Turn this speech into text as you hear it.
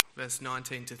verse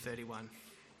 19 to 31.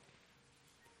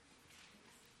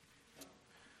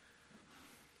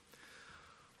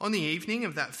 On the evening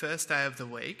of that first day of the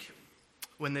week,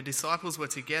 when the disciples were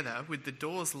together with the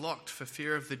doors locked for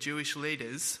fear of the Jewish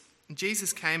leaders,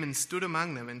 Jesus came and stood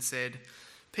among them and said,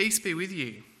 "Peace be with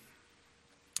you."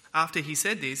 After he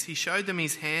said this, he showed them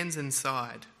his hands and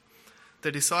side.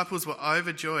 The disciples were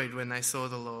overjoyed when they saw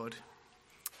the Lord.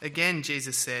 Again,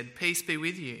 Jesus said, "Peace be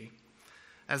with you.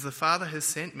 As the Father has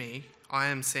sent me, I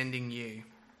am sending you."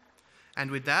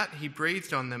 And with that, he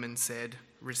breathed on them and said,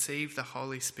 "Receive the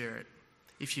Holy Spirit.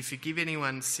 If you forgive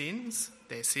anyone's sins,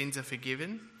 their sins are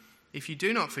forgiven. If you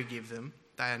do not forgive them,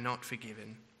 they are not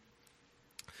forgiven."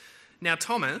 Now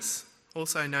Thomas,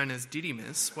 also known as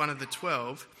Didymus, one of the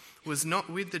 12, was not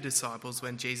with the disciples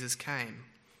when Jesus came.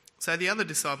 So the other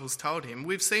disciples told him,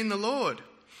 "We've seen the Lord."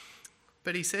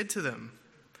 But he said to them,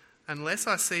 "Unless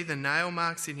I see the nail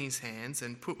marks in his hands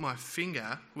and put my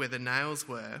finger where the nails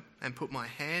were and put my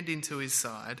hand into his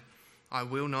side, I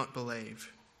will not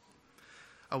believe."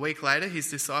 A week later, his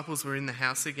disciples were in the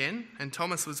house again, and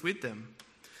Thomas was with them.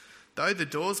 Though the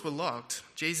doors were locked,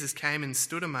 Jesus came and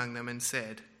stood among them and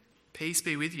said, "Peace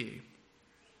be with you."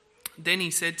 Then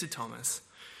he said to Thomas,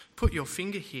 "Put your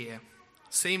finger here.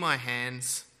 See my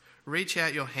hands. Reach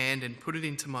out your hand and put it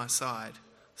into my side.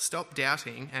 Stop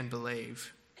doubting and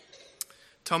believe."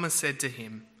 Thomas said to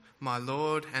him, "My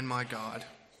Lord and my God."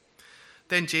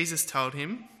 Then Jesus told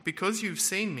him, "Because you've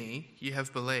seen me, you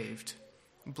have believed.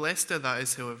 Blessed are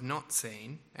those who have not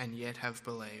seen and yet have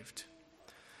believed."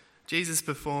 Jesus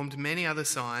performed many other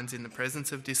signs in the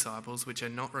presence of disciples which are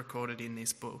not recorded in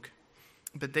this book.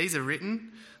 But these are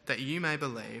written that you may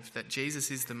believe that Jesus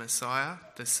is the Messiah,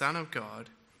 the Son of God,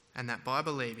 and that by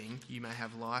believing you may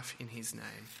have life in his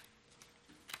name.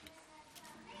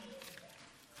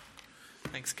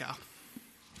 Thanks, Carl.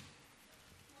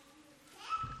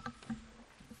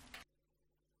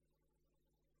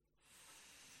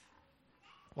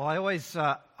 Well, I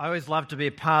always love to be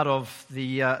a part of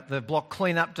the block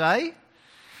clean-up day,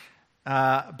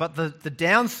 but the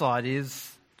downside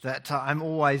is that I'm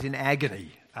always in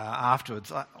agony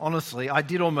afterwards. Honestly, I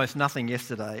did almost nothing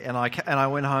yesterday, and I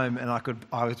went home and I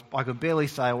could barely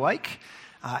stay awake,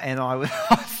 and I was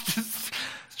just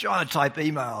trying to type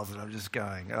emails, and I'm just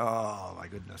going, oh my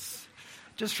goodness,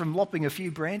 just from lopping a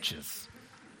few branches.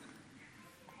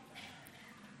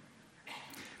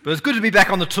 But it's good to be back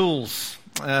on the tools.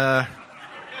 So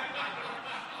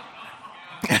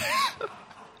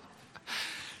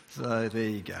there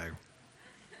you go.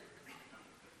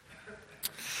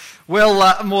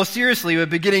 Well, more seriously, we're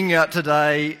beginning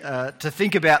today to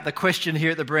think about the question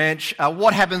here at the branch,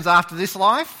 what happens after this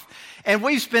life? And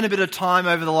we've spent a bit of time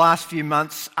over the last few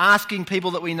months asking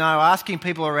people that we know, asking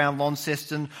people around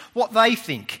Launceston what they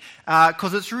think,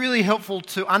 because it's really helpful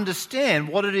to understand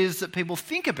what it is that people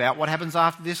think about what happens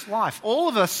after this life. All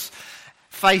of us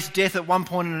face death at one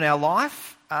point in our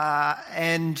life,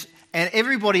 and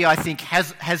everybody, I think,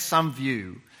 has some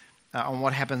view on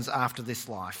what happens after this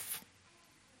life.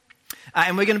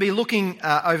 And we're going to be looking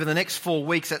over the next 4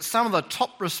 weeks at some of the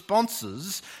top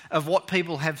responses of what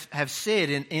people have said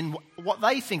in what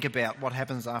they think about what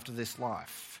happens after this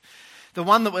life. The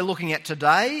one that we're looking at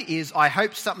today is, "I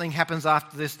hope something happens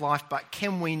after this life, but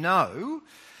can we know?"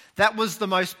 That was the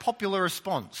most popular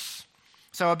response.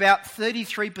 So about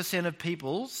 33% of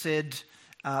people said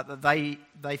that they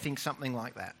think something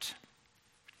like that.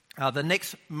 The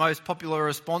next most popular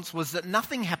response was that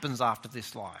nothing happens after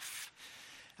this life.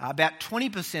 About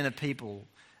 20% of people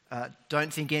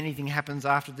don't think anything happens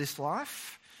after this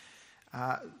life.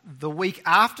 The week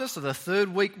after, so the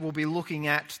third week, we'll be looking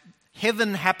at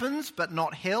heaven happens but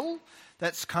not hell.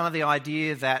 That's kind of the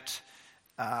idea that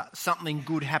something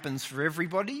good happens for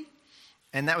everybody.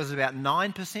 And that was about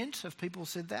 9% of people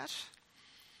said that.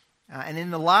 And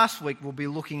in the last week, we'll be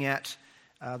looking at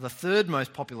the third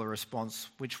most popular response,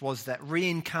 which was that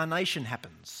reincarnation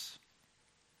happens.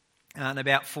 And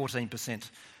about 14%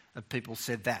 of people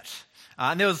said that.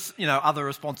 And there was, other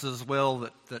responses as well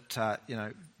that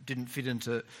didn't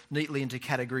fit neatly into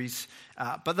categories.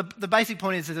 But the basic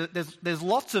point is that there's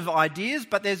lots of ideas,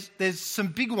 but there's some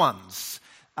big ones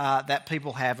that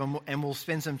people have, and we'll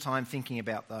spend some time thinking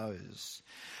about those.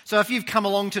 So if you've come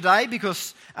along today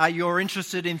because you're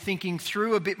interested in thinking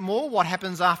through a bit more what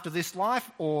happens after this life,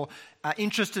 or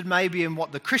interested maybe in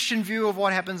what the Christian view of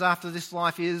what happens after this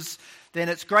life is, then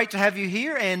it's great to have you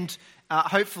here, and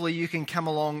hopefully you can come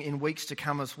along in weeks to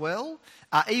come as well,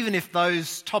 even if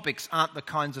those topics aren't the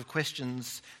kinds of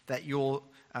questions that you're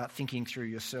thinking through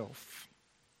yourself.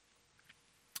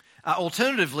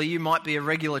 Alternatively, you might be a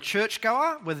regular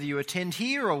churchgoer, whether you attend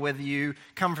here or whether you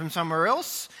come from somewhere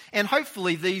else, and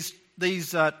hopefully these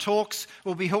talks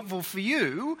will be helpful for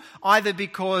you, either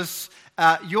because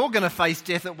you're going to face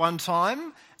death at one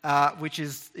time, which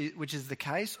is the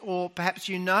case, or perhaps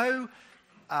you know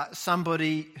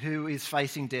somebody who is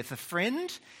facing death, a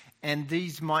friend, and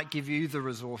these might give you the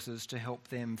resources to help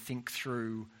them think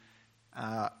through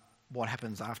what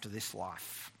happens after this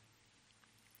life.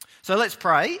 So let's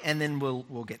pray, and then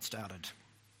we'll get started.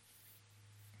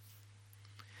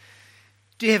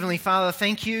 Dear Heavenly Father,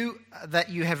 thank you that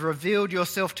you have revealed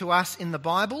yourself to us in the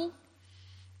Bible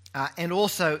and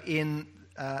also in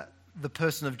the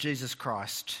person of Jesus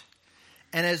Christ.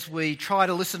 And as we try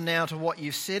to listen now to what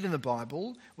you've said in the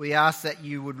Bible, we ask that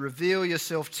you would reveal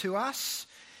yourself to us,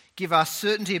 give us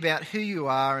certainty about who you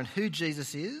are and who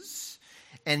Jesus is,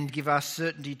 and give us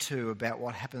certainty too about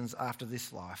what happens after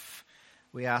this life.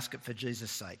 We ask it for Jesus'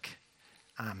 sake.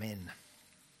 Amen.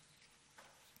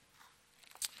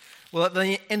 Well, at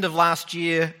the end of last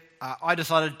year, I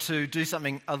decided to do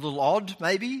something a little odd,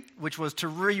 maybe, which was to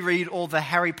reread all the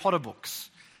Harry Potter books.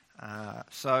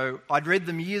 So I'd read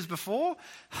them years before.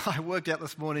 I worked out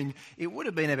this morning, it would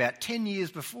have been about 10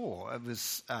 years before. It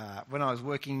was when I was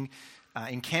working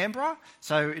in Canberra.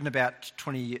 So in about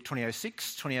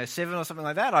 2006, 2007 or something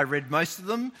like that, I read most of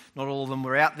them. Not all of them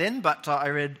were out then, but I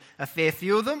read a fair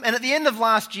few of them. And at the end of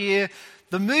last year,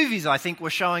 the movies, I think, were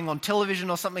showing on television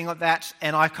or something like that,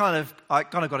 and I kind of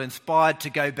got inspired to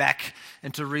go back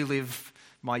and to relive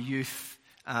my youth.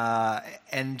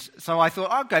 And so I thought,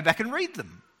 I'll go back and read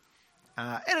them.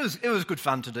 And it was good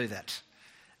fun to do that.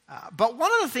 But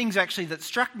one of the things actually that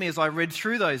struck me as I read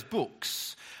through those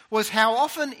books was how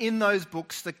often in those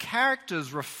books the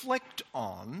characters reflect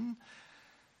on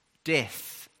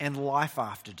death and life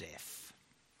after death.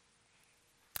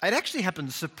 It actually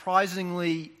happens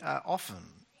surprisingly often.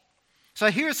 So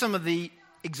here are some of the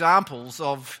examples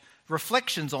of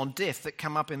reflections on death that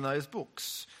come up in those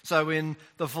books. So in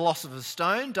The Philosopher's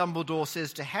Stone, Dumbledore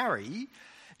says to Harry,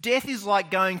 death is like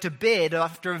going to bed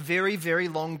after a very, very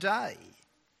long day.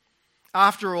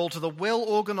 After all, to the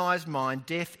well-organised mind,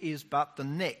 death is but the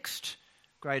next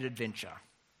great adventure.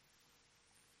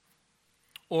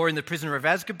 Or in The Prisoner of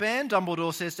Azkaban,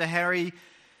 Dumbledore says to Harry,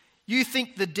 you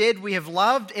think the dead we have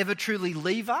loved ever truly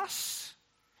leave us?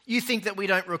 You think that we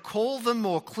don't recall them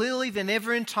more clearly than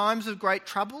ever in times of great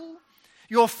trouble?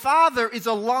 Your father is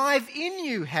alive in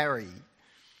you, Harry,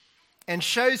 and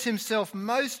shows himself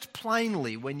most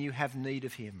plainly when you have need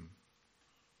of him.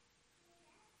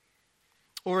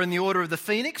 Or in The Order of the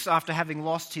Phoenix, after having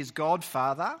lost his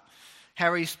godfather,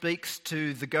 Harry speaks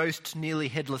to the ghost nearly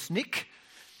headless Nick,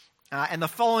 and the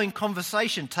following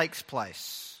conversation takes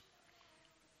place.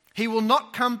 He will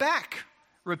not come back,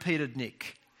 repeated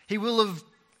Nick. He will have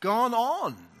gone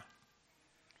on.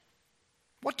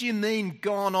 What do you mean,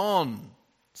 gone on?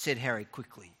 Said Harry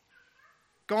quickly.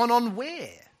 Gone on where?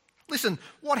 Listen,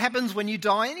 what happens when you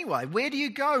die anyway? Where do you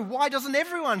go? Why doesn't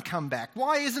everyone come back?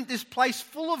 Why isn't this place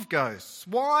full of ghosts?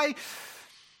 Why?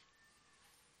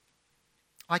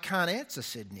 I can't answer,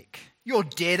 said Nick. You're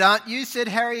dead, aren't you? Said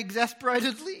Harry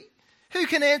exasperatedly. Who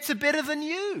can answer better than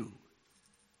you?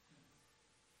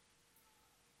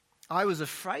 I was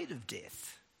afraid of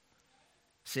death,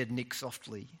 said Nick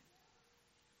softly.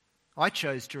 I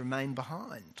chose to remain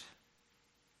behind.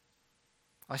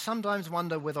 I sometimes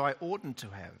wonder whether I oughtn't to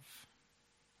have.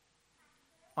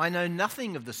 I know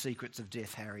nothing of the secrets of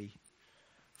death, Harry,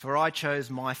 for I chose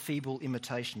my feeble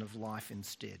imitation of life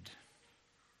instead.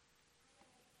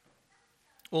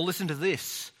 Or listen to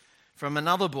this from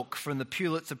another book, from the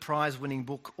Pulitzer Prize-winning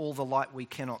book, All the Light We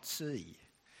Cannot See,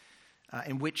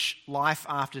 in which life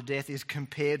after death is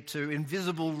compared to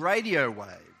invisible radio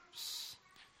waves.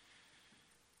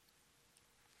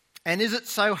 And is it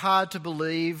so hard to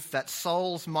believe that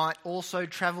souls might also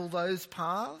travel those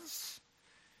paths?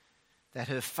 That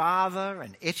her father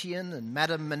and Etienne and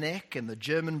Madame Manec and the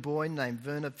German boy named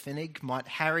Werner Pfennig might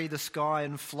harry the sky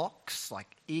in flocks,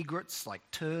 like egrets, like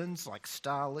terns, like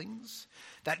starlings?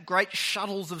 That great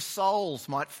shuttles of souls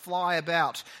might fly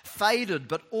about, faded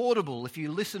but audible if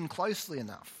you listen closely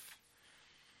enough.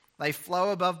 They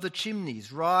flow above the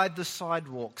chimneys, ride the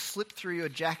sidewalks, slip through your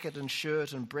jacket and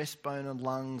shirt and breastbone and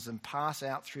lungs and pass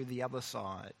out through the other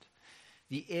side.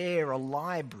 The air a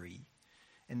library,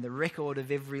 and the record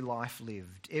of every life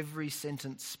lived, every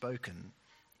sentence spoken,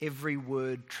 every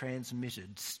word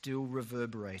transmitted, still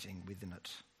reverberating within it.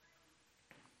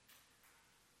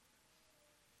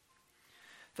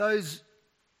 Those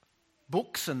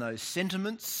books and those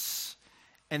sentiments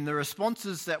and the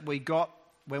responses that we got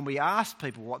when we asked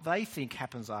people what they think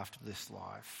happens after this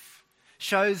life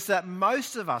shows that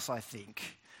most of us, I think,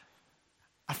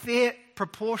 a fair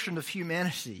proportion of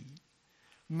humanity,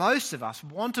 most of us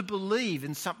want to believe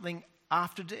in something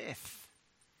after death.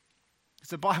 As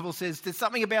the Bible says, there's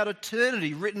something about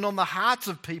eternity written on the hearts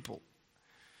of people.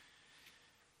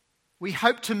 We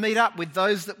hope to meet up with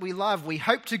those that we love. We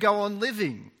hope to go on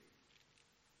living.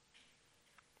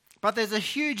 But there's a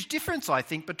huge difference, I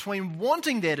think, between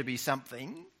wanting there to be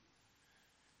something.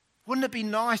 Wouldn't it be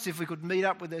nice if we could meet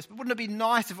up with this? But wouldn't it be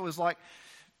nice if it was like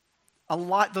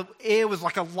the air was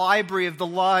like a library of the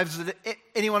lives that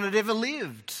anyone had ever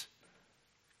lived?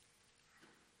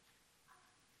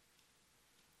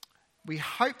 We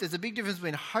hope there's a big difference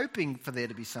between hoping for there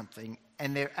to be something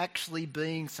and there actually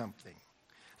being something.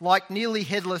 Like nearly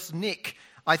headless Nick,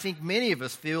 I think many of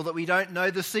us feel that we don't know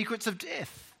the secrets of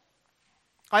death.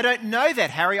 I don't know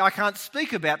that, Harry. I can't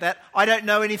speak about that. I don't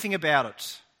know anything about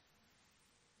it.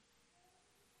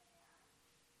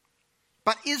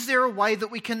 But is there a way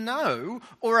that we can know,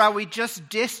 or are we just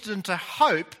destined to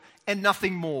hope and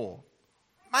nothing more?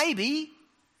 Maybe,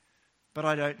 but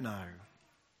I don't know.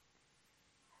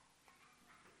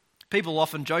 People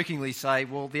often jokingly say,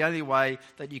 well, the only way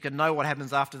that you can know what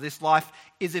happens after this life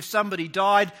is if somebody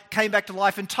died, came back to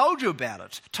life and told you about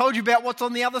it, told you about what's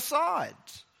on the other side.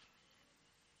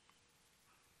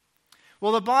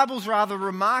 Well, the Bible's rather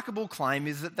remarkable claim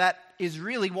is that is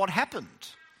really what happened.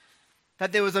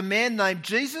 That there was a man named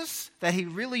Jesus, that he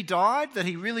really died, that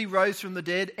he really rose from the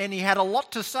dead, and he had a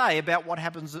lot to say about what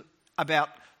happens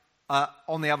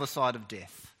on the other side of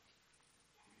death.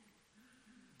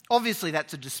 Obviously,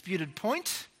 that's a disputed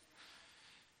point.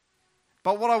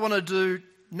 But what I want to do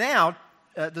now,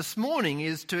 this morning,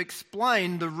 is to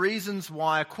explain the reasons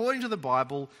why, according to the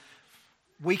Bible,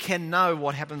 we can know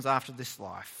what happens after this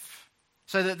life.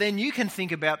 So that then you can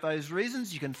think about those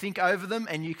reasons, you can think over them,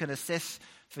 and you can assess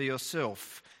for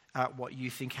yourself what you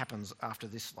think happens after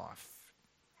this life.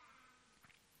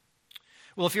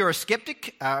 Well, if you're a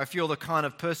skeptic, if you're the kind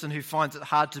of person who finds it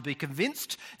hard to be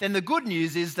convinced, then the good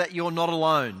news is that you're not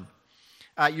alone.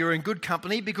 You're in good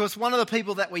company, because one of the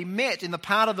people that we met in the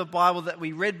part of the Bible that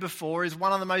we read before is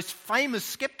one of the most famous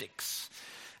skeptics.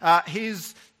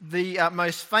 He's the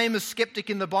most famous skeptic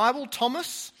in the Bible,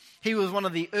 Thomas. He was one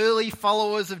of the early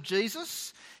followers of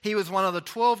Jesus. He was one of the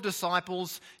 12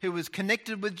 disciples who was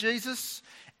connected with Jesus.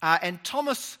 And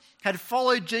Thomas had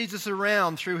followed Jesus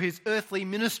around through his earthly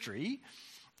ministry,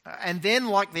 and then,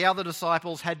 like the other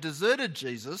disciples, had deserted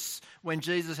Jesus when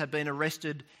Jesus had been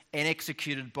arrested and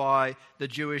executed by the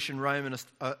Jewish and Roman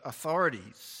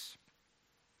authorities.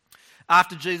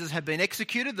 After Jesus had been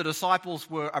executed, the disciples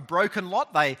were a broken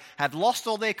lot. They had lost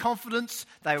all their confidence.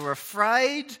 They were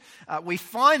afraid. We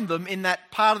find them in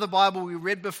that part of the Bible we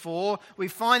read before. We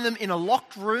find them in a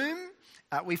locked room.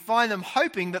 We find them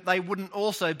hoping that they wouldn't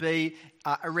also be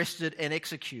arrested and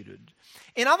executed.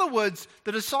 In other words,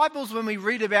 the disciples, when we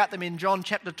read about them in John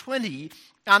chapter 20,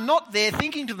 are not there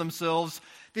thinking to themselves,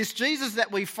 this Jesus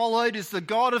that we followed is the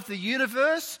God of the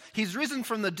universe, he's risen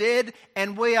from the dead,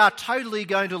 and we are totally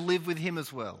going to live with him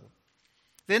as well.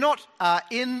 They're not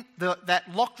in that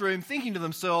locked room thinking to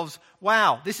themselves,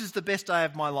 wow, this is the best day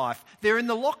of my life. They're in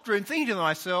the locked room thinking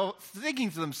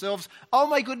to themselves, oh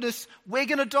my goodness, we're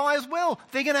going to die as well.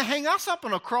 They're going to hang us up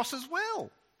on a cross as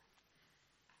well.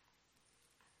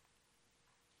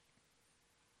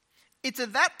 It's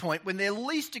at that point, when they're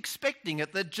least expecting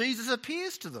it, that Jesus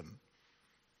appears to them.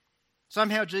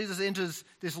 Somehow Jesus enters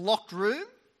this locked room.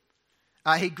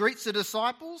 He greets the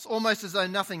disciples almost as though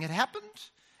nothing had happened,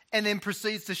 and then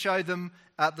proceeds to show them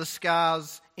the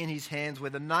scars in his hands where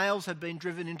the nails had been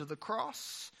driven into the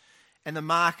cross, and the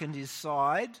mark in his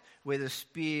side where the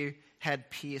spear had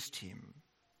pierced him.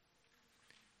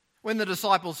 When the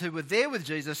disciples who were there with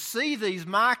Jesus see these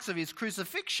marks of his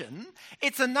crucifixion,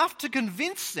 it's enough to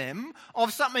convince them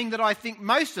of something that I think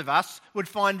most of us would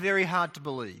find very hard to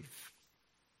believe.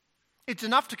 It's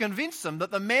enough to convince them that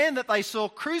the man that they saw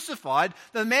crucified,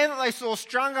 the man that they saw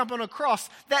strung up on a cross,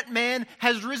 that man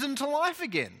has risen to life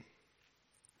again.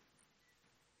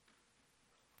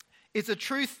 It's a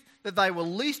truth that they were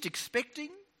least expecting,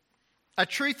 a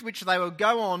truth which they will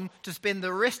go on to spend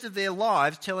the rest of their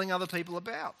lives telling other people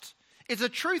about. It's a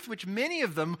truth which many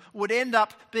of them would end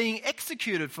up being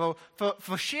executed for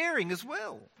sharing as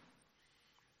well.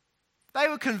 They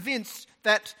were convinced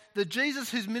that the Jesus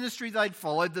whose ministry they'd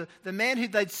followed, the man who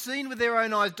they'd seen with their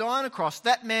own eyes die on a cross,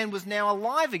 that man was now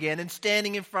alive again and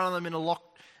standing in front of them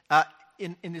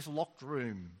in this locked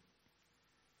room.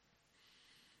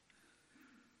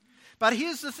 But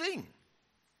here's the thing.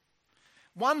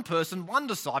 One person, one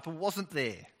disciple wasn't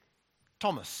there.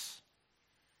 Thomas.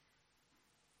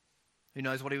 Who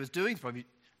knows what he was doing? He's probably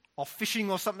off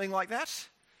fishing or something like that.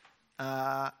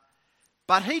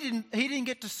 But he didn't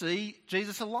get to see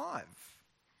Jesus alive.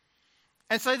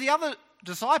 And so the other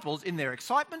disciples, in their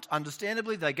excitement,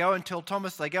 understandably, they go and tell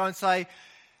Thomas, they go and say,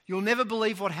 "You'll never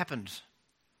believe what happened.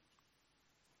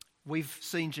 We've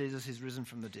seen Jesus, he's risen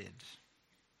from the dead."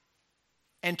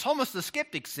 And Thomas the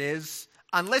skeptic says,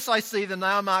 "Unless I see the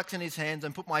nail marks in his hands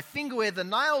and put my finger where the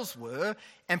nails were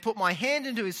and put my hand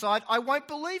into his side, I won't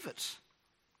believe it."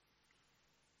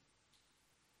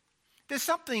 There's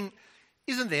something,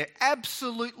 isn't there,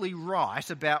 absolutely right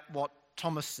about what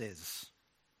Thomas says.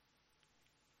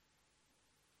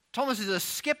 Thomas is a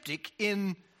skeptic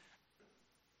in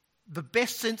the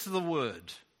best sense of the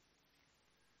word.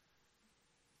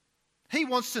 He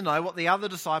wants to know what the other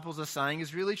disciples are saying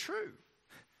is really true.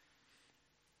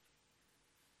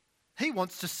 He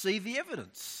wants to see the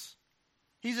evidence.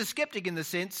 He's a skeptic in the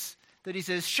sense that he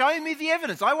says, "Show me the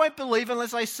evidence. I won't believe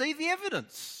unless I see the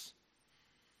evidence."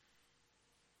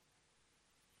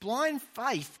 Blind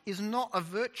faith is not a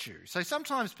virtue. So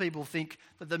sometimes people think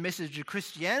that the message of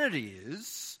Christianity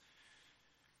is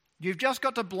you've just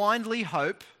got to blindly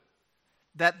hope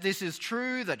that this is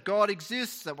true, that God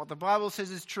exists, that what the Bible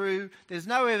says is true. There's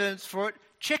no evidence for it.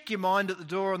 Check your mind at the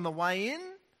door on the way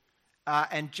in.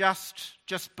 And just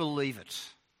believe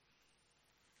it.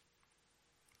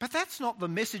 But that's not the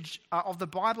message of the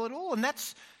Bible at all, and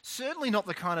that's certainly not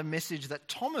the kind of message that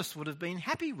Thomas would have been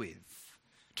happy with.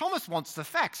 Thomas wants the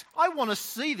facts. I want to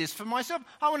see this for myself.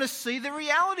 I want to see the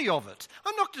reality of it.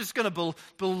 I'm not just going to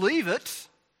believe it.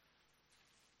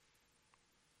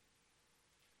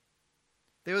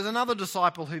 There was another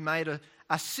disciple who made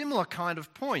a similar kind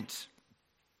of point.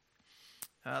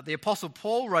 The Apostle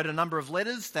Paul wrote a number of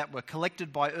letters that were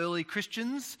collected by early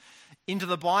Christians into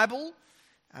the Bible.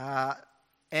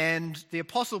 And the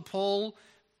Apostle Paul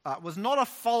was not a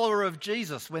follower of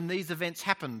Jesus when these events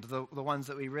happened, the ones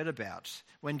that we read about,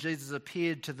 when Jesus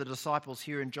appeared to the disciples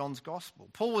here in John's Gospel.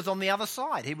 Paul was on the other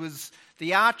side. He was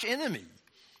the arch enemy.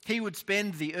 He would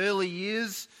spend the early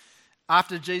years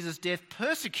after Jesus' death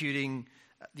persecuting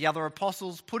the other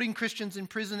apostles, putting Christians in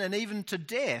prison and even to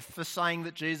death for saying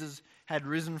that Jesus had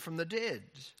risen from the dead.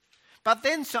 But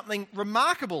then something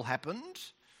remarkable happened.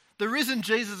 The risen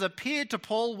Jesus appeared to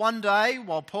Paul one day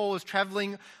while Paul was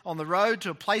travelling on the road to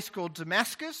a place called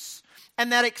Damascus,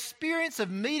 and that experience of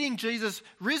meeting Jesus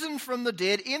risen from the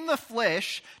dead in the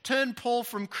flesh turned Paul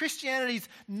from Christianity's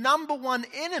number one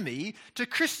enemy to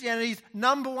Christianity's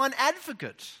number one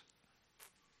advocate.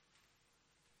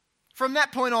 From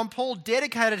that point on, Paul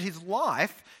dedicated his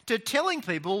life to telling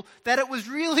people that it was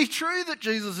really true that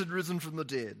Jesus had risen from the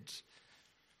dead.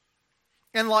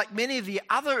 And like many of the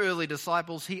other early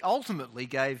disciples, he ultimately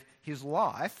gave his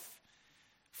life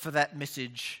for that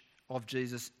message of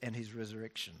Jesus and his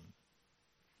resurrection.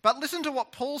 But listen to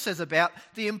what Paul says about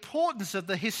the importance of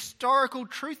the historical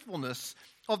truthfulness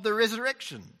of the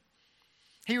resurrection.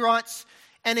 He writes,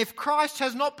 "And if Christ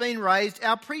has not been raised,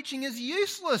 our preaching is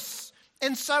useless,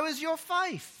 and so is your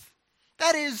faith."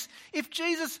 That is, if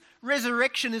Jesus'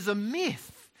 resurrection is a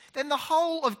myth, then the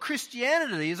whole of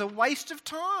Christianity is a waste of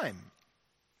time.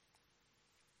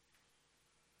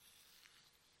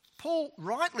 Paul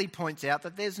rightly points out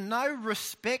that there's no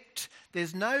respect,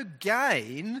 there's no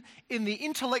gain in the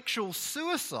intellectual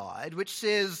suicide which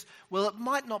says, well, it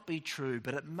might not be true,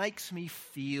 but it makes me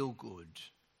feel good.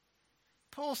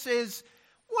 Paul says,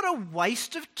 what a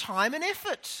waste of time and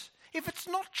effort. If it's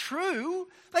not true,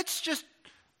 let's just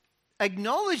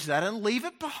acknowledge that and leave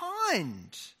it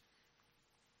behind.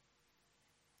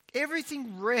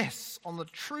 Everything rests on the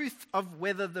truth of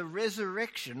whether the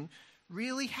resurrection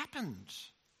really happened.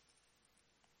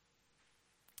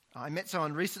 I met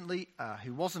someone recently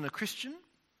who wasn't a Christian,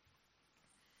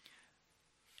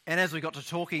 and as we got to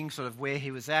talking, sort of where he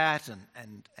was at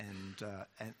and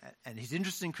his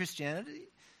interest in Christianity,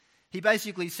 he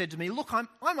basically said to me, "Look, I'm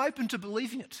open to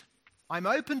believing it. I'm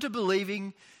open to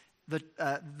believing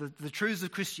the truths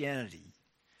of Christianity,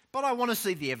 but I want to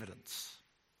see the evidence.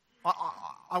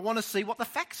 I want to see what the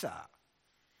facts are."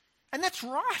 And that's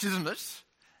right, isn't it?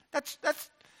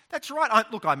 That's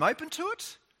right. Look, I'm open to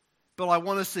it, but I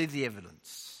want to see the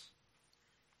evidence.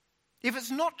 If it's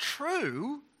not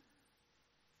true,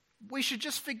 we should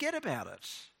just forget about it.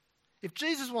 If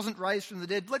Jesus wasn't raised from the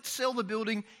dead, let's sell the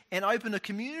building and open a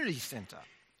community centre.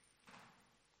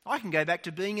 I can go back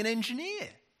to being an engineer.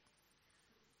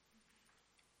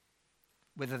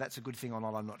 Whether that's a good thing or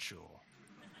not, I'm not sure.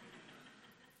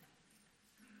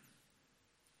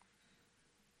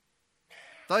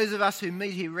 Those of us who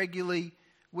meet here regularly,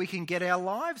 we can get our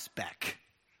lives back.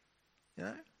 You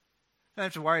know? Don't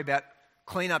have to worry about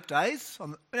clean-up days. We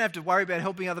don't have to worry about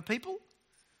helping other people.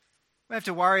 We have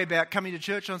to worry about coming to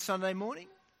church on Sunday morning.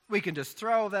 We can just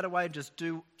throw all that away and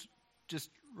just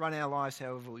run our lives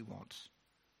however we want.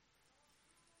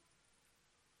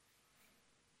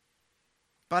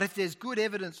 But if there's good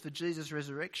evidence for Jesus'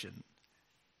 resurrection,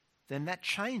 then that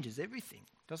changes everything,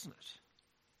 doesn't it?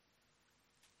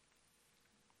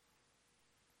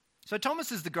 So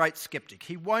Thomas is the great skeptic.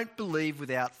 He won't believe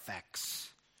without facts.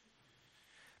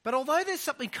 But although there's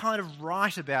something kind of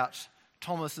right about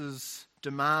Thomas's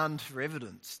demand for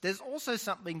evidence, there's also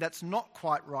something that's not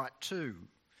quite right too.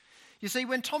 You see,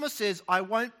 when Thomas says, "I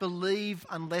won't believe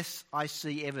unless I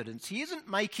see evidence," he isn't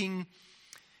making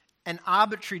an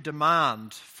arbitrary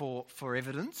demand for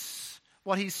evidence.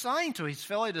 What he's saying to his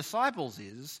fellow disciples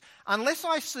is, unless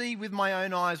I see with my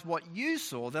own eyes what you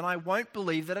saw, then I won't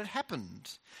believe that it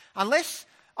happened. Unless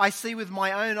I see with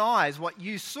my own eyes what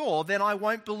you saw, then I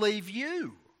won't believe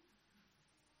you.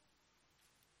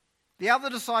 The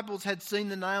other disciples had seen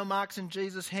the nail marks in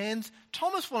Jesus' hands.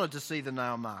 Thomas wanted to see the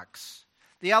nail marks.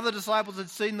 The other disciples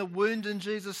had seen the wound in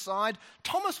Jesus' side.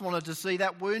 Thomas wanted to see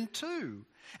that wound too.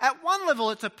 At one level,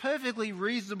 it's a perfectly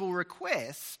reasonable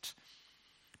request,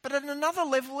 but at another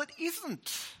level, it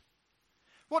isn't.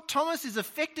 What Thomas is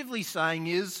effectively saying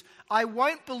is, I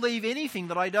won't believe anything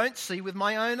that I don't see with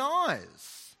my own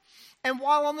eyes. And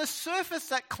while on the surface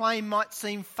that claim might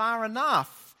seem far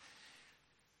enough,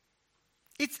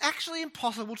 it's actually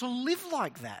impossible to live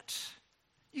like that.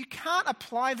 You can't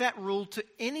apply that rule to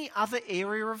any other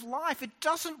area of life. It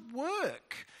doesn't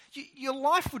work. Your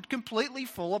life would completely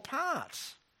fall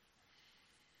apart.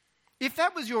 If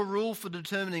that was your rule for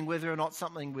determining whether or not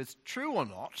something was true or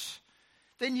not,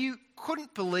 then you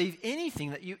couldn't believe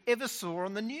anything that you ever saw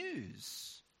on the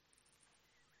news.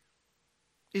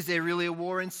 Is there really a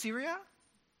war in Syria?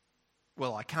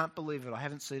 Well, I can't believe it. I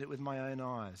haven't seen it with my own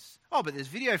eyes. Oh, but there's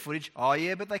video footage. Oh,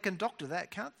 yeah, but they can doctor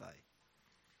that, can't they?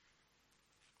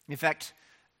 In fact,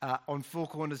 on Four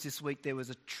Corners this week, there was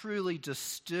a truly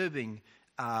disturbing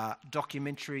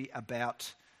documentary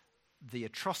about the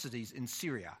atrocities in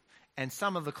Syria. And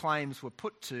some of the claims were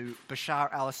put to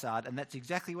Bashar al-Assad, and that's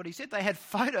exactly what he said. They had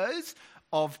photos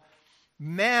of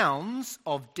mounds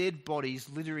of dead bodies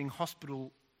littering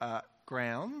hospital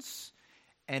grounds,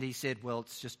 and he said, well,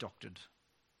 it's just doctored.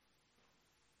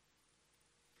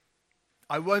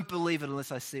 I won't believe it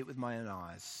unless I see it with my own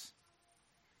eyes.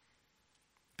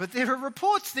 But there are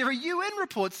reports, there are UN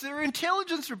reports, there are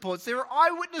intelligence reports, there are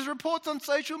eyewitness reports on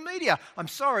social media. I'm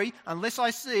sorry, unless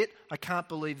I see it, I can't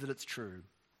believe that it's true.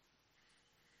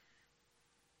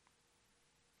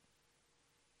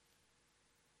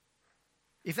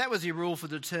 If that was your rule for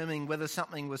determining whether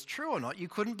something was true or not, you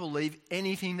couldn't believe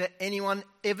anything that anyone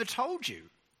ever told you.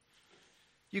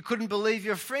 You couldn't believe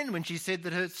your friend when she said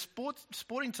that her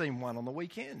sporting team won on the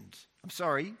weekend. I'm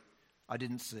sorry, I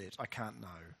didn't see it. I can't know.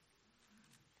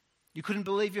 You couldn't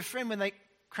believe your friend when they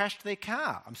crashed their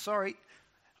car. I'm sorry,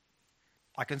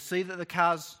 I can see that the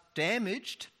car's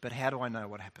damaged, but how do I know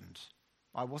what happened?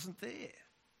 I wasn't there.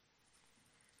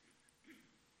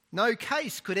 No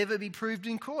case could ever be proved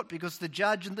in court because the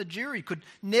judge and the jury could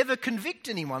never convict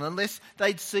anyone unless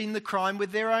they'd seen the crime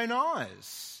with their own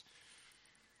eyes.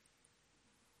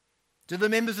 Do the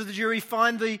members of the jury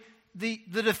find the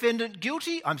defendant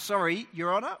guilty? I'm sorry,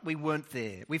 Your Honour, we weren't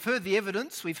there. We've heard the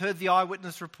evidence, we've heard the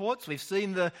eyewitness reports, we've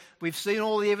seen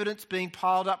all the evidence being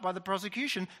piled up by the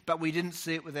prosecution, but we didn't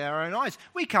see it with our own eyes.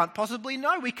 We can't possibly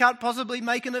know. We can't possibly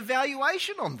make an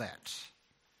evaluation on that.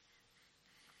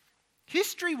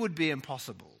 History would be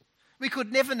impossible. We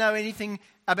could never know anything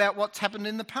about what's happened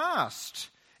in the past.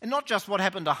 And not just what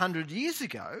happened 100 years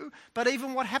ago, but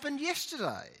even what happened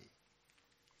yesterday.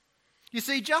 You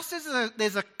see, just as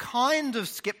there's a kind of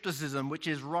skepticism which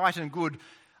is right and good,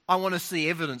 I want to see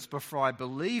evidence before I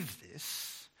believe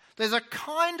this, there's a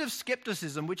kind of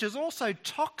skepticism which is also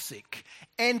toxic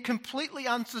and completely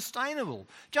unsustainable.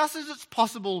 Just as it's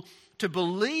possible to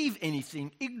believe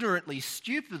anything ignorantly,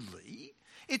 stupidly,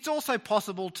 it's also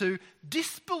possible to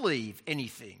disbelieve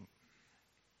anything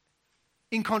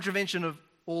in contravention of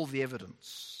all the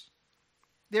evidence.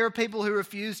 There are people who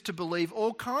refuse to believe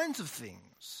all kinds of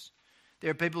things.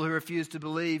 There are people who refuse to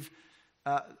believe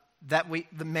that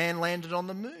the man landed on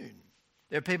the moon.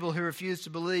 There are people who refuse to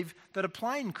believe that a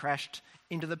plane crashed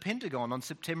into the Pentagon on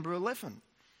September 11.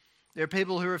 There are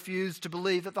people who refuse to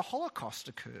believe that the Holocaust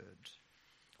occurred.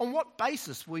 On what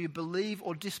basis will you believe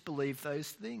or disbelieve those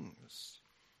things?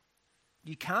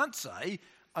 You can't say,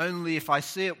 only if I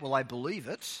see it will I believe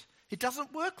it. It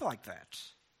doesn't work like that.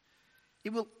 It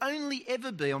will only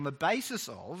ever be on the basis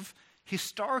of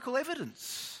historical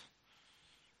evidence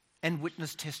and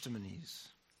witness testimonies.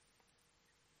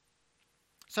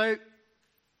 So,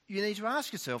 you need to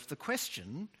ask yourself the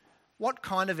question, what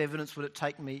kind of evidence would it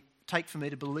take for me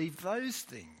to believe those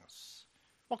things?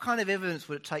 What kind of evidence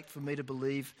would it take for me to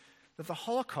believe that the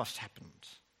Holocaust happened?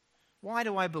 Why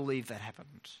do I believe that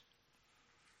happened?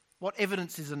 What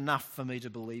evidence is enough for me to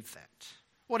believe that?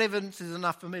 What evidence is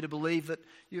enough for me to believe that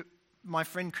my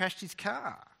friend crashed his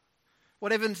car?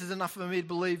 What evidence is enough for me to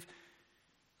believe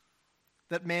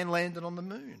that man landed on the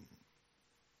moon?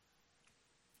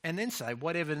 And then say,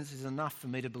 what evidence is enough for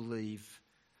me to believe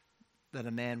that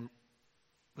a man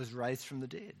was raised from the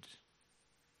dead?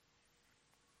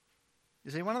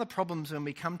 You see, one of the problems when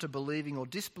we come to believing or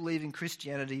disbelieving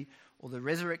Christianity or the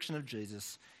resurrection of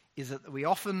Jesus is that we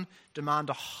often demand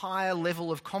a higher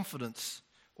level of confidence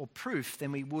or proof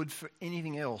than we would for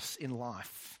anything else in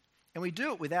life. And we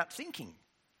do it without thinking.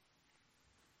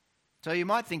 So you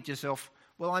might think to yourself,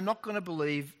 well, I'm not going to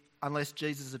believe unless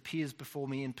Jesus appears before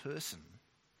me in person.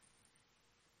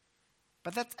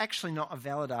 But that's actually not a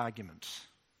valid argument.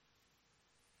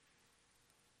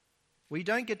 We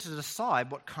don't get to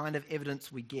decide what kind of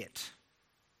evidence we get.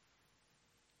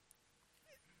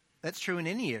 That's true in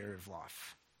any area of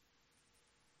life.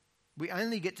 We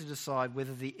only get to decide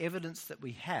whether the evidence that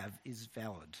we have is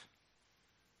valid.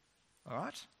 All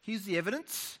right? Here's the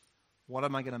evidence. What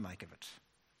am I going to make of it?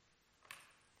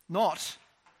 Not,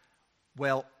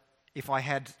 well, if I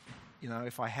had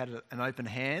an open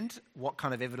hand, what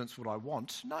kind of evidence would I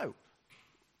want? No.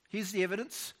 Here's the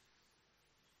evidence.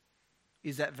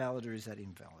 Is that valid or is that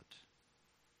invalid?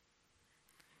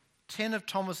 10 of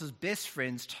Thomas's best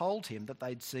friends told him that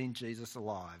they'd seen Jesus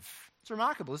alive. It's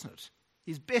remarkable, isn't it?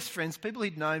 His best friends, people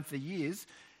he'd known for years,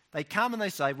 they come and they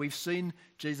say, we've seen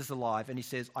Jesus alive. And he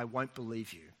says, I won't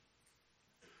believe you.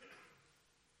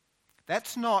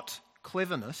 That's not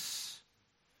cleverness.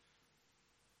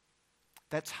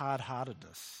 That's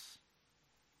hard-heartedness.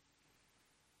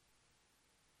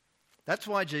 That's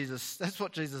what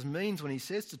Jesus means when he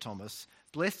says to Thomas,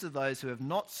 blessed are those who have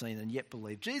not seen and yet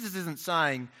believe. Jesus isn't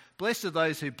saying, blessed are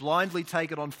those who blindly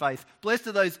take it on faith. Blessed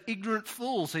are those ignorant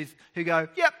fools who go,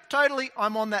 yep, totally,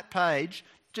 I'm on that page.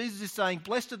 Jesus is saying,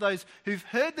 blessed are those who've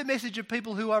heard the message of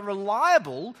people who are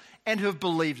reliable and who have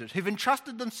believed it, who've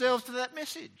entrusted themselves to that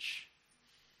message,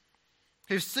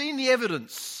 who've seen the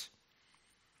evidence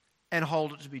and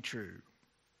hold it to be true.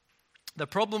 The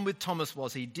problem with Thomas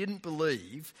was he didn't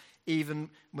believe even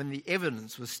when the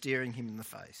evidence was staring him in the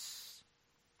face.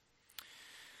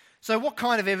 So what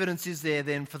kind of evidence is there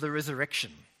then for the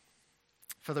resurrection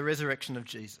of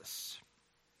Jesus?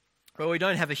 Well, we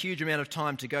don't have a huge amount of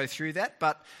time to go through that,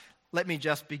 but let me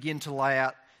just begin to lay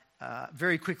out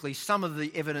very quickly some of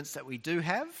the evidence that we do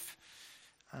have.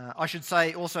 I should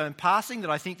say also in passing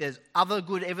that I think there's other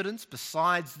good evidence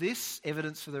besides this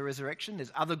evidence for the resurrection.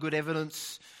 There's other good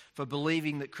evidence for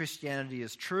believing that Christianity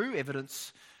is true,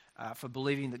 evidence for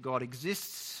believing that God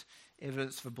exists,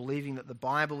 evidence for believing that the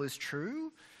Bible is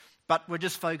true. But we're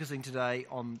just focusing today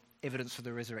on evidence for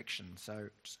the resurrection. So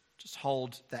just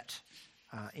hold that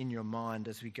in your mind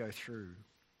as we go through.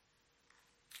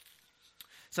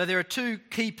 So there are two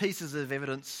key pieces of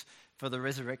evidence for the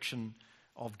resurrection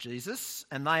of Jesus,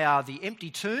 and they are the empty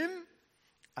tomb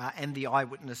and the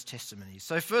eyewitness testimonies.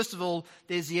 So first of all,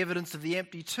 there's the evidence of the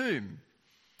empty tomb.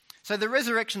 So the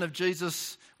resurrection of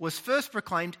Jesus was first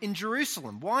proclaimed in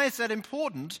Jerusalem. Why is that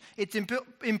important? It's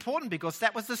important because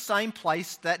that was the same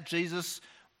place that Jesus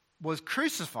was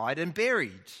crucified and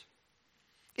buried.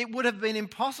 It would have been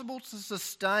impossible to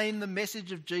sustain the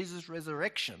message of Jesus'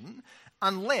 resurrection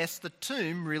unless the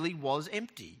tomb really was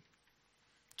empty.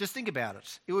 Just think about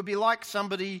it. It would be like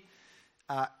somebody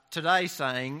today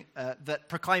saying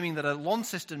proclaiming that a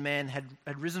Launceston man had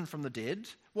risen from the dead.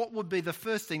 What would be the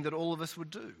first thing that all of us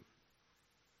would do?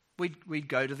 We'd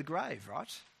go to the grave,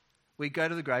 right? We'd go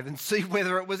to the grave and see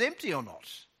whether it was empty or not.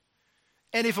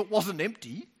 And if it wasn't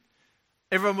empty,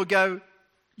 everyone would go,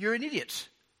 you're an idiot.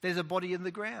 There's a body in the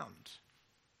ground.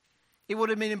 It would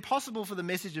have been impossible for the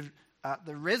message of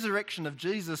the resurrection of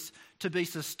Jesus to be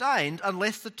sustained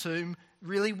unless the tomb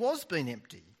really was being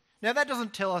empty. Now that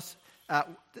doesn't tell us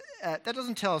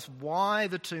why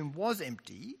the tomb was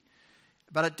empty,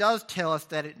 but it does tell us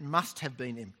that it must have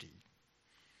been empty.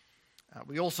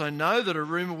 We also know that a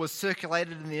rumour was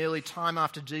circulated in the early time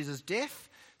after Jesus' death,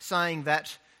 saying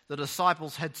that the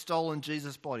disciples had stolen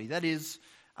Jesus' body. That is,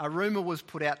 a rumour was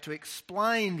put out to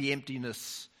explain the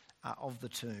emptiness of the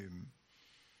tomb.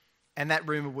 And that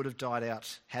rumour would have died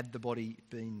out had the body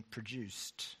been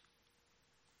produced.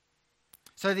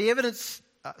 So the evidence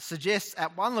suggests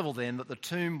at one level then that the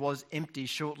tomb was empty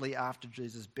shortly after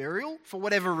Jesus' burial for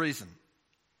whatever reason.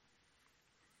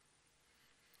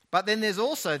 But then there's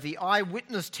also the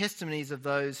eyewitness testimonies of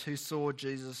those who saw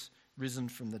Jesus risen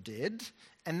from the dead,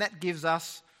 and that gives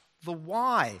us the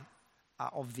why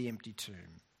of the empty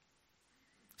tomb.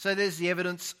 So there's the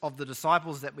evidence of the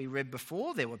disciples that we read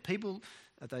before. There were people,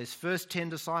 those first 10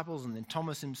 disciples, and then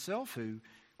Thomas himself, who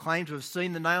claimed to have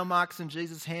seen the nail marks in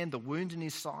Jesus' hand, the wound in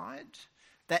his side.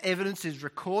 That evidence is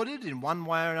recorded in one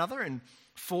way or another in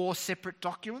 4 separate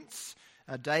documents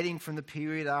dating from the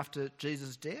period after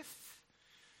Jesus' death.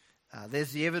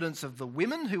 There's the evidence of the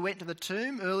women who went to the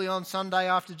tomb early on Sunday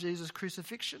after Jesus'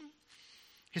 crucifixion.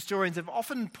 Historians have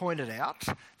often pointed out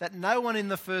that no one in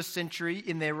the first century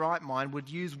in their right mind would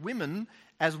use women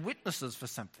as witnesses for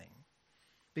something,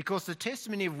 because the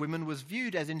testimony of women was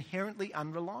viewed as inherently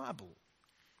unreliable.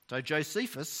 So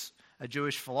Josephus, a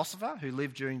Jewish philosopher who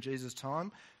lived during Jesus'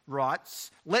 time,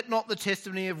 writes, "Let not the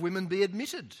testimony of women be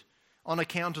admitted on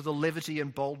account of the levity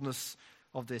and boldness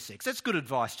of their sex." That's good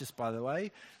advice, just by the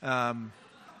way.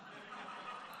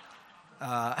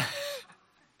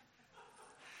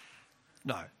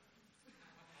 No.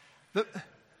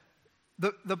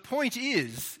 The point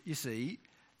is, you see,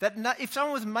 that if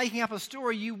someone was making up a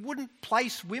story, you wouldn't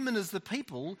place women as the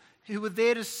people who were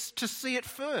there to see it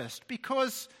first,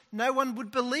 because no one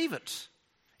would believe it.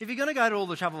 If you're going to go to all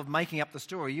the trouble of making up the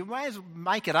story, you may as well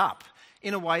make it up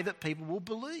in a way that people will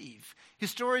believe.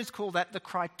 Historians call that the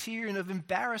criterion of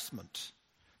embarrassment.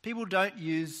 People don't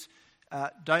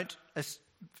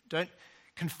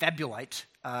confabulate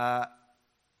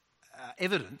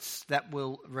evidence that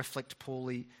will reflect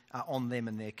poorly on them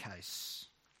and their case.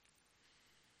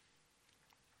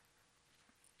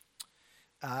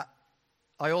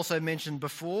 I also mentioned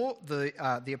before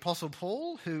the Apostle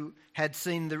Paul, who had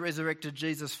seen the resurrected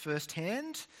Jesus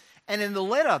firsthand. And in the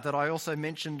letter that I also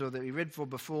mentioned, or that we read for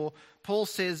before, Paul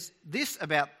says this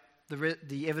about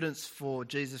the evidence for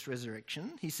Jesus'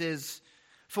 resurrection. He says,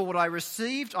 "For what I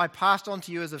received, I passed on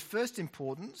to you as of first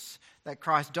importance, that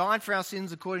Christ died for our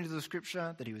sins according to the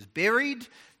Scripture, that he was buried,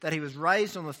 that he was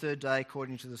raised on the third day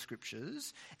according to the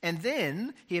Scriptures. And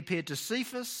then he appeared to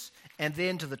Cephas, and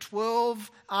then to the 12.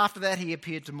 After that, he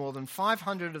appeared to more than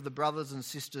 500 of the brothers and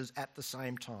sisters at the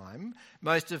same time,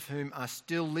 most of whom are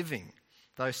still living,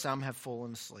 though some have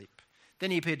fallen asleep.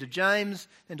 Then he appeared to James,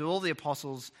 then to all the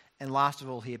apostles, and last of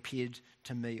all, he appeared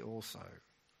to me also."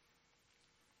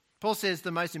 Paul says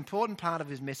the most important part of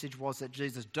his message was that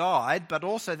Jesus died, but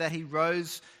also that he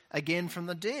rose again from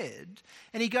the dead.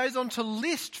 And he goes on to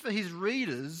list for his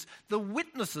readers the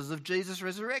witnesses of Jesus'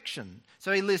 resurrection.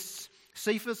 So he lists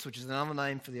Cephas, which is another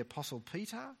name for the Apostle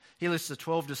Peter. He lists the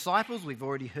 12 disciples. We've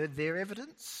already heard their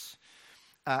evidence.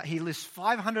 He lists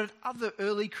 500 other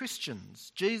early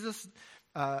Christians. Jesus'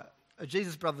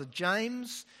 brother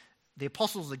James, the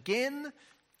apostles again,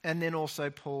 and then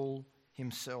also Paul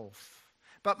himself.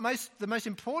 But the most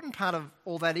important part of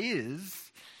all that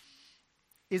is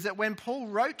that when Paul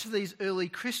wrote to these early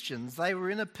Christians, they were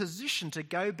in a position to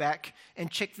go back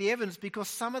and check the evidence, because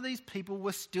some of these people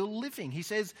were still living. He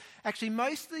says, actually,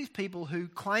 most of these people who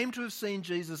claim to have seen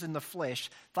Jesus in the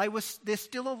flesh, they're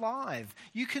still alive.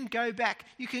 You can go back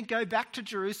to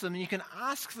Jerusalem and you can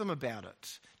ask them about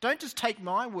it. Don't just take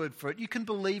my word for it. You can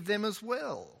believe them as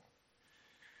well.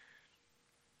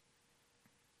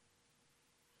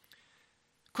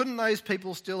 Couldn't those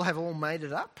people still have all made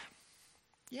it up?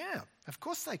 Yeah, of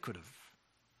course they could have.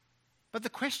 But the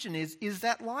question is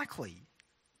that likely?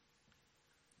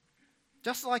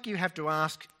 Just like you have to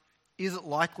ask, is it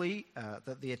likely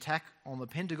that the attack on the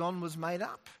Pentagon was made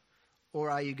up? Or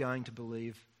are you going to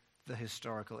believe the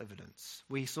historical evidence?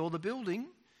 We saw the building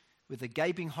with a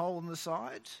gaping hole in the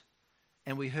side,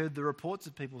 and we heard the reports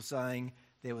of people saying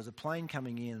there was a plane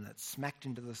coming in that smacked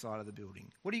into the side of the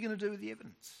building. What are you going to do with the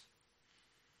evidence?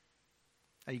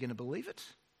 Are you going to believe it,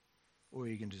 or are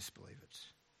you going to disbelieve it?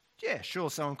 Yeah,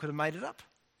 sure, someone could have made it up.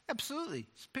 Absolutely.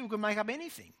 People can make up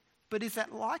anything. But is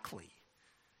that likely?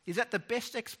 Is that the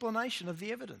best explanation of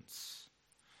the evidence?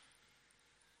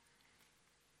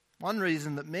 One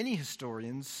reason that many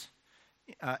historians,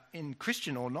 in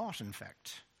Christian or not, in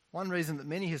fact, one reason that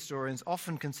many historians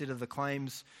often consider the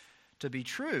claims to be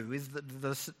true is that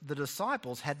the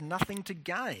disciples had nothing to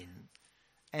gain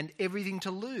and everything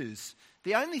to lose.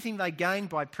 The only thing they gained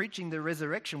by preaching the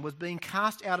resurrection was being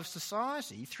cast out of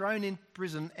society, thrown in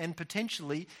prison, and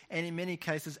potentially, and in many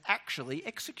cases, actually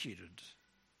executed.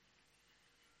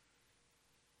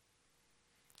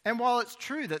 And while it's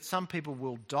true that some people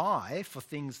will die for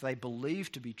things they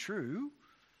believe to be true,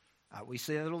 we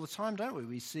see that all the time, don't we?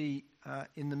 We see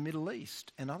in the Middle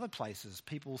East and other places,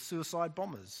 people, suicide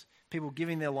bombers, people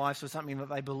giving their lives for something that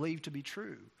they believe to be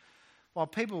true. While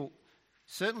people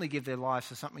certainly give their lives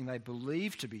for something they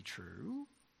believe to be true,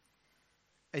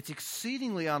 it's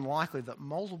exceedingly unlikely that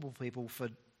multiple people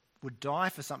would die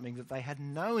for something that they had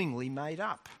knowingly made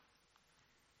up.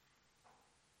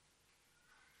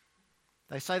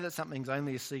 They say that something's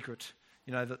only a secret.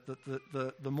 You know,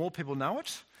 the more people know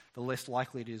it, the less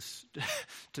likely it is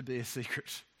to be a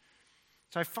secret.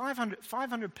 So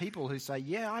 500 people who say,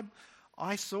 yeah,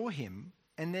 I saw him,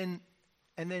 and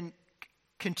then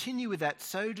continue with that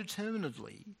so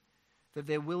determinedly that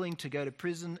they're willing to go to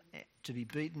prison, to be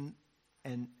beaten,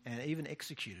 and even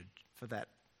executed for that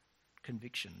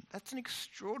conviction. That's an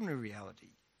extraordinary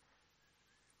reality.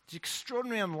 It's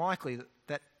extraordinarily unlikely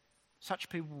that such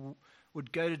people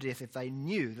would go to death if they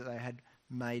knew that they had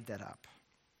made that up.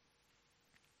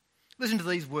 Listen to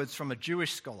these words from a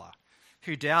Jewish scholar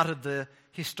who doubted the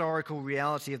historical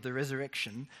reality of the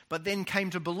resurrection, but then came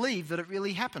to believe that it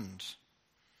really happened.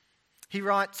 He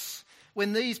writes,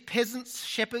 "When these peasants,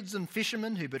 shepherds and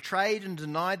fishermen who betrayed and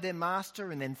denied their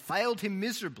master and then failed him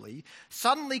miserably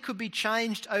suddenly could be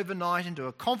changed overnight into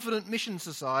a confident mission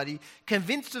society,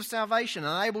 convinced of salvation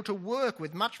and able to work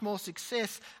with much more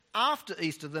success after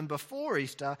Easter than before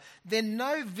Easter, then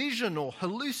no vision or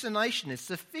hallucination is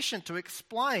sufficient to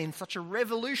explain such a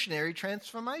revolutionary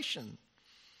transformation.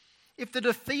 If the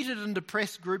defeated and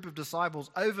depressed group of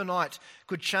disciples overnight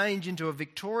could change into a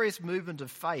victorious movement of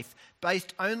faith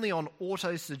based only on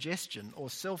auto-suggestion or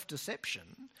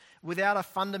self-deception, without a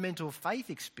fundamental faith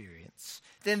experience,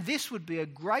 then this would be a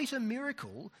greater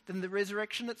miracle than the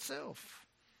resurrection itself.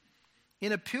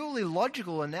 In a purely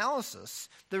logical analysis,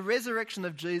 the resurrection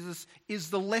of Jesus is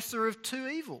the lesser of two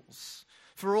evils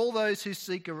for all those who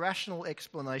seek a rational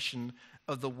explanation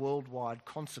of the worldwide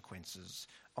consequences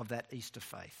of that Easter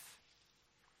faith."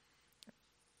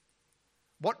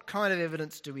 What kind of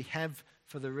evidence do we have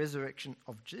for the resurrection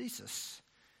of Jesus?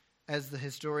 As the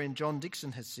historian John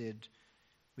Dixon has said,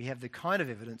 we have the kind of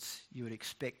evidence you would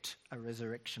expect a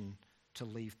resurrection to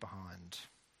leave behind.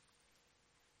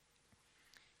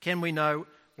 Can we know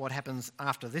what happens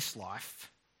after this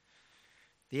life?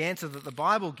 The answer that the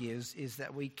Bible gives is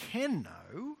that we can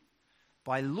know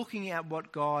by looking at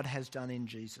what God has done in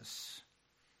Jesus.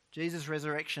 Jesus'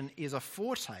 resurrection is a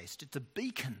foretaste, it's a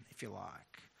beacon, if you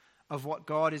like, of what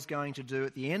God is going to do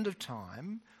at the end of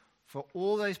time for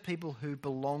all those people who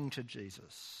belong to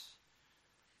Jesus.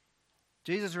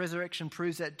 Jesus' resurrection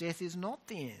proves that death is not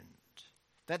the end,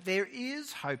 that there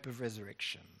is hope of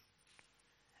resurrection.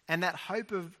 And that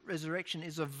hope of resurrection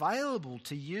is available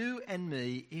to you and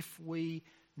me if we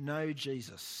know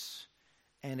Jesus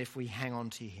and if we hang on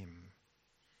to him.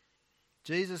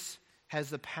 Jesus has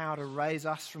the power to raise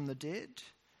us from the dead,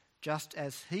 just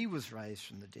as he was raised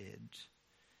from the dead.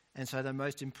 And so the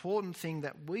most important thing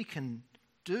that we can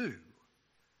do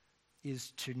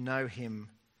is to know him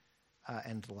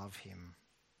and love him.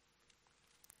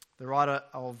 The writer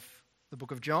of the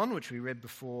book of John, which we read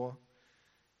before,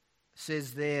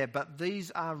 says there, "But these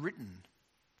are written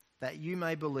that you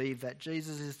may believe that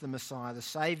Jesus is the Messiah, the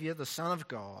Saviour, the Son of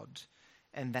God,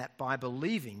 and that by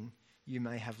believing you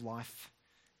may have life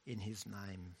in his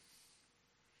name."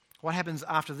 What happens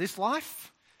after this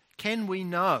life? Can we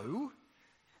know?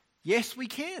 Yes, we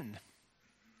can.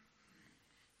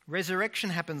 Resurrection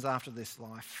happens after this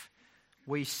life.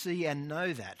 We see and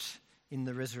know that in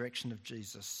the resurrection of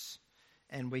Jesus,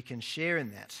 and we can share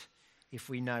in that if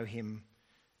we know him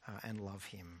and love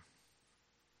him.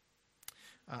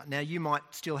 Now, you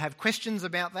might still have questions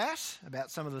about that,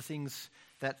 about some of the things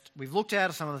that we've looked at,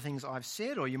 or some of the things I've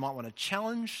said, or you might want to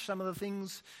challenge some of the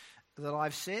things that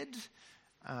I've said.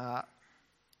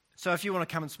 So if you want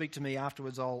to come and speak to me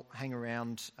afterwards, I'll hang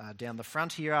around down the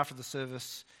front here after the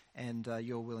service, and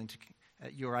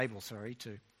you're able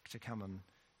to come and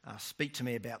speak to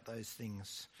me about those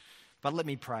things. But let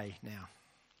me pray now.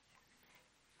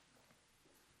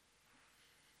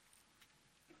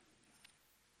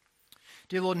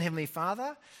 Dear Lord and Heavenly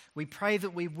Father, we pray that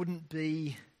we wouldn't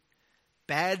be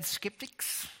bad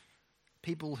skeptics,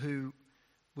 people who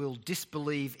will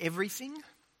disbelieve everything,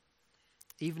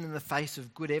 even in the face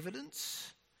of good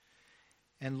evidence.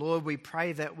 And Lord, we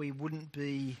pray that we wouldn't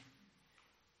be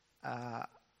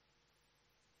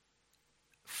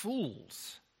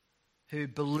fools who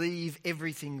believe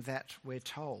everything that we're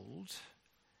told,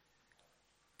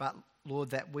 but Lord,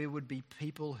 that we would be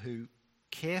people who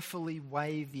carefully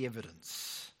weigh the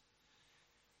evidence,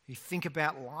 who think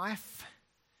about life,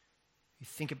 who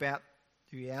think about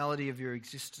the reality of your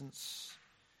existence,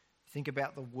 think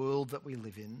about the world that we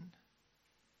live in,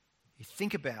 you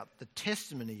think about the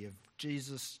testimony of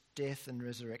Jesus' death and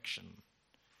resurrection.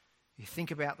 You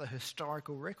think about the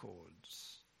historical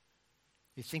records.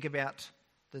 You think about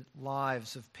the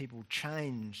lives of people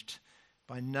changed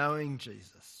by knowing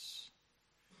Jesus.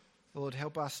 Lord,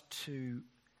 help us to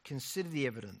consider the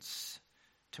evidence,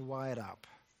 to weigh it up.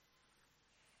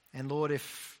 And Lord,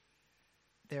 if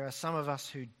there are some of us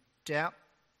who doubt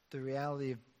the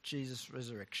reality of Jesus'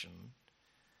 resurrection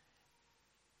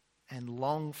and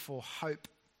long for hope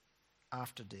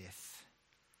after death,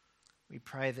 we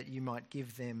pray that you might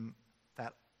give them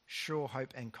that sure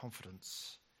hope and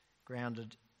confidence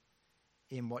grounded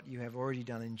in what you have already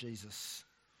done in Jesus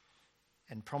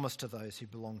and promised to those who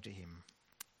belong to him.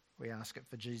 We ask it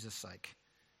for Jesus' sake.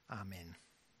 Amen.